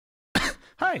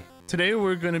Hi! Today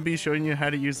we're going to be showing you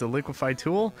how to use the Liquify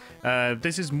tool.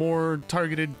 This is more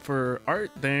targeted for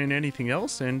art than anything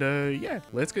else, and yeah,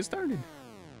 let's get started.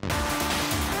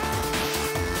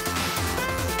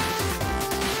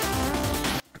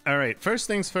 Alright, first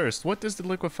things first, what does the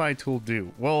Liquify tool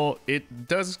do? Well, it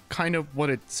does kind of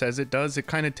what it says it does. It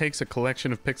kind of takes a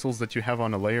collection of pixels that you have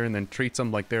on a layer and then treats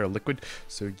them like they're a liquid,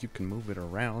 so you can move it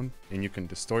around and you can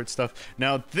distort stuff.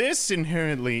 Now, this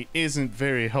inherently isn't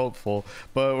very helpful,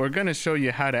 but we're going to show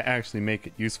you how to actually make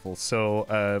it useful.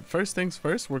 So, first things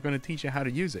first, we're going to teach you how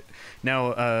to use it.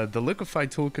 Now, the Liquify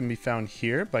tool can be found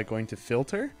here by going to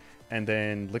Filter and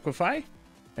then Liquify.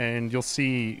 And you'll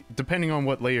see, depending on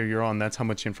what layer you're on, that's how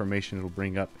much information it'll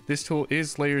bring up. This tool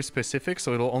is layer specific,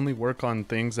 so it'll only work on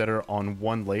things that are on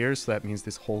one layer. So that means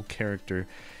this whole character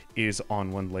is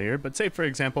on one layer. But say, for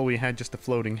example, we had just a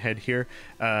floating head here.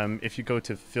 If you go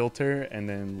to Filter and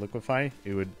then Liquify,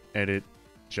 it would edit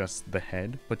just the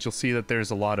head. But you'll see that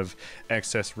there's a lot of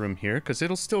excess room here because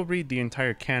it'll still read the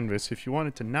entire canvas. If you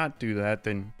wanted to not do that,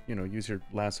 then, you know, use your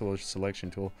lasso or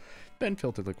selection tool, then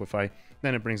Filter Liquify.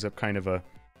 Then it brings up kind of a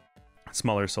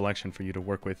smaller selection for you to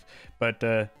work with. But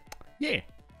yeah,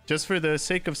 just for the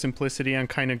sake of simplicity, I'm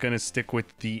kind of going to stick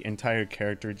with the entire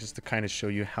character just to kind of show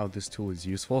you how this tool is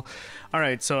useful. All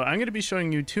right, so I'm going to be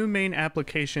showing you two main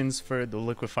applications for the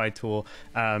Liquify tool.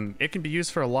 It can be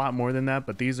used for a lot more than that,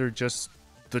 but these are just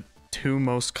the two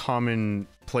most common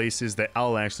places that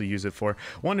I'll actually use it for.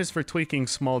 One is for tweaking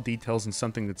small details in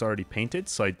something that's already painted,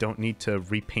 so I don't need to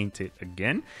repaint it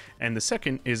again. And the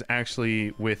second is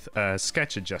actually with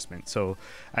sketch adjustment. So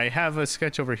I have a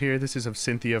sketch over here. This is of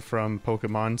Cynthia from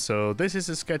Pokemon. So this is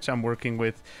a sketch I'm working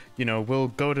with. You know, we'll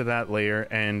go to that layer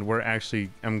and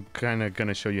I'm kind of going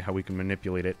to show you how we can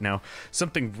manipulate it. Now,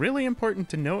 something really important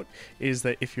to note is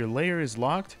that if your layer is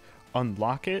locked,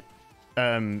 unlock it.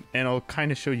 And I'll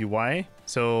kind of show you why.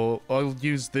 So I'll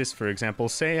use this for example.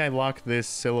 Say I lock this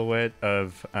silhouette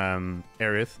of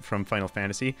Aerith from Final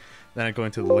Fantasy. Then I go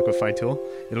into the Liquify tool.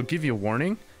 It'll give you a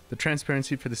warning. The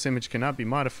transparency for this image cannot be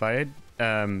modified.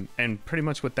 And pretty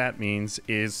much what that means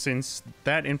is since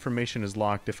that information is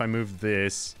locked, if I move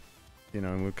this, you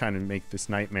know, and we'll kind of make this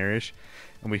nightmarish,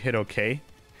 and we hit OK,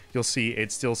 you'll see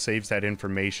it still saves that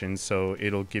information, so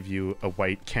it'll give you a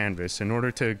white canvas. In order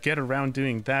to get around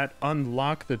doing that,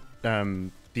 unlock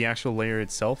the actual layer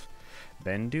itself,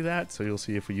 then do that. So you'll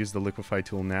see if we use the Liquify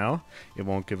tool now, it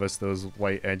won't give us those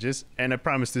white edges. And I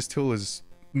promise this tool is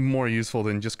more useful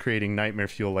than just creating nightmare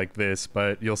fuel like this,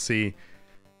 but you'll see,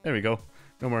 there we go,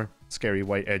 no more scary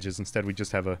white edges. Instead, we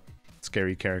just have a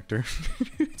scary character.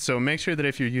 So make sure that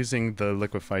if you're using the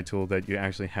Liquify tool that you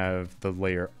actually have the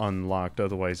layer unlocked,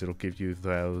 otherwise it'll give you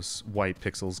those white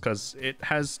pixels because it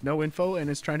has no info and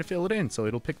it's trying to fill it in, so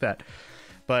it'll pick that.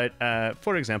 But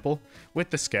for example,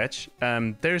 with the sketch,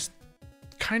 there's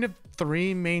kind of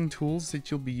three main tools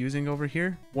that you'll be using over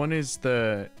here. One is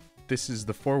this is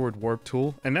the forward warp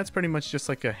tool, and that's pretty much just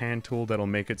like a hand tool that'll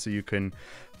make it so you can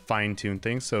fine tune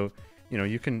things. So you know,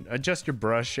 you can adjust your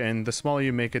brush, and the smaller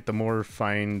you make it, the more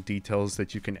fine details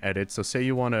that you can edit. So say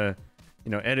you want to,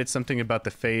 you know, edit something about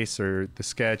the face or the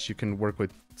sketch, you can work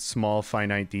with small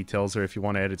finite details. Or if you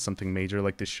want to edit something major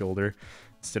like the shoulder,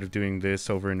 instead of doing this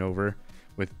over and over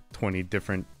with 20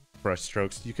 different brush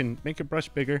strokes, you can make your brush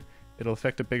bigger. It'll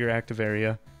affect a bigger active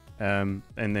area. And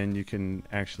then you can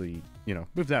actually, you know,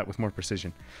 move that with more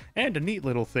precision. And a neat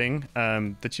little thing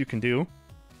that you can do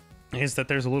is that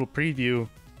there's a little preview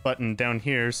button down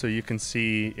here so you can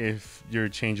see if your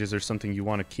changes are something you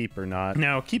want to keep or not.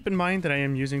 Now, keep in mind that I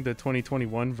am using the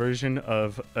 2021 version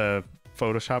of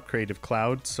Photoshop Creative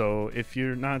Cloud, so if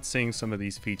you're not seeing some of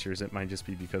these features, it might just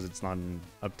be because it's not an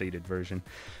updated version.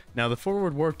 Now, the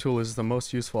forward warp tool is the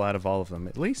most useful out of all of them,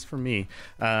 at least for me,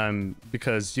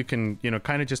 because you can, you know,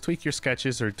 kind of just tweak your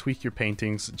sketches or tweak your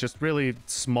paintings, just really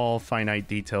small, finite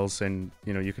details, and,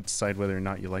 you know, you can decide whether or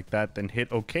not you like that, then hit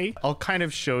OK. I'll kind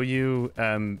of show you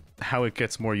how it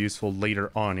gets more useful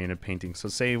later on in a painting. So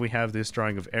say we have this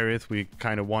drawing of Aerith, we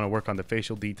kind of want to work on the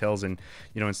facial details, and,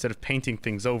 you know, instead of painting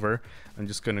things over, I'm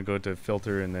just going to go to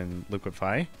Filter and then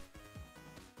Liquify.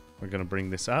 We're going to bring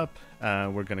this up.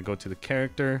 We're going to go to the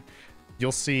character.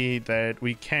 You'll see that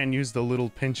we can use the little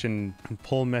pinch and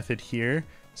pull method here.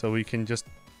 So we can just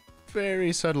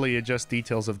very subtly adjust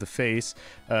details of the face.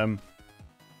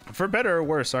 For better or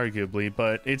worse, arguably,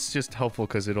 but it's just helpful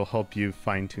because it'll help you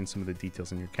fine-tune some of the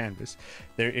details in your canvas.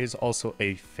 There is also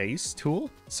a face tool.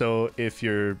 So if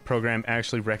your program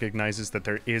actually recognizes that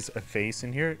there is a face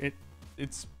in here,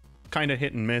 it's kind of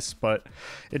hit and miss, but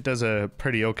it does a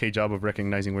pretty okay job of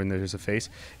recognizing when there's a face.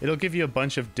 It'll give you a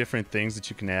bunch of different things that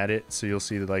you can add it. So you'll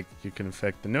see that, like, you can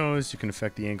affect the nose, you can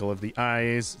affect the angle of the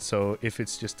eyes. So if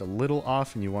it's just a little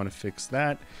off and you want to fix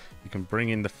that, you can bring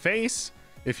in the face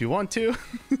if you want to.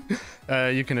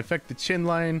 You can affect the chin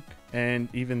line and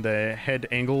even the head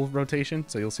angle rotation.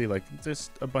 So you'll see, like,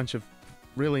 just a bunch of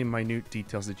really minute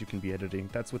details that you can be editing.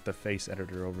 That's with the face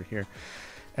editor over here.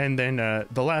 And then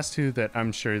the last two that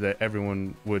I'm sure that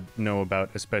everyone would know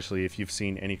about, especially if you've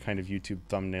seen any kind of YouTube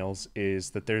thumbnails, is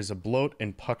that there's a bloat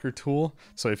and pucker tool.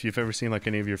 So if you've ever seen, like,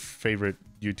 any of your favorite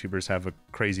YouTubers have a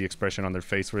crazy expression on their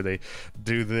face where they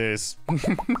do this,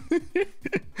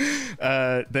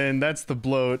 then that's the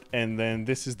bloat, and then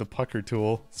this is the pucker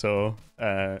tool. So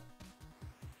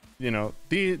you know,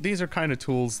 these are kind of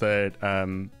tools that,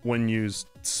 when used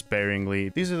sparingly,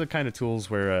 these are the kind of tools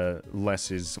where less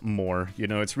is more. You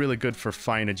know, it's really good for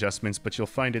fine adjustments, but you'll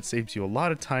find it saves you a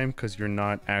lot of time because you're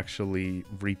not actually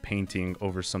repainting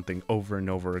over something over and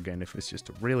over again if it's just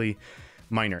a really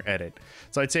minor edit.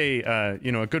 So I'd say,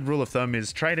 you know, a good rule of thumb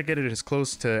is try to get it as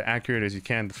close to accurate as you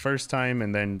can the first time,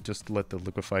 and then just let the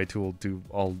Liquify tool do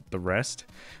all the rest.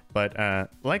 But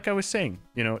like I was saying,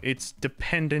 you know, it's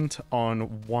dependent on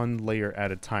one layer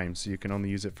at a time, so you can only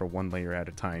use it for one layer at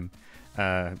a time.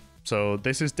 So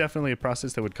this is definitely a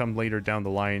process that would come later down the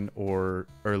line or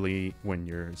early when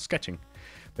you're sketching.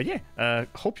 But yeah,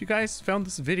 hope you guys found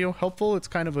this video helpful. It's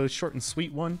kind of a short and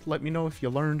sweet one. Let me know if you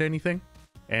learned anything,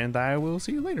 and I will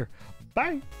see you later.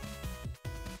 Bye!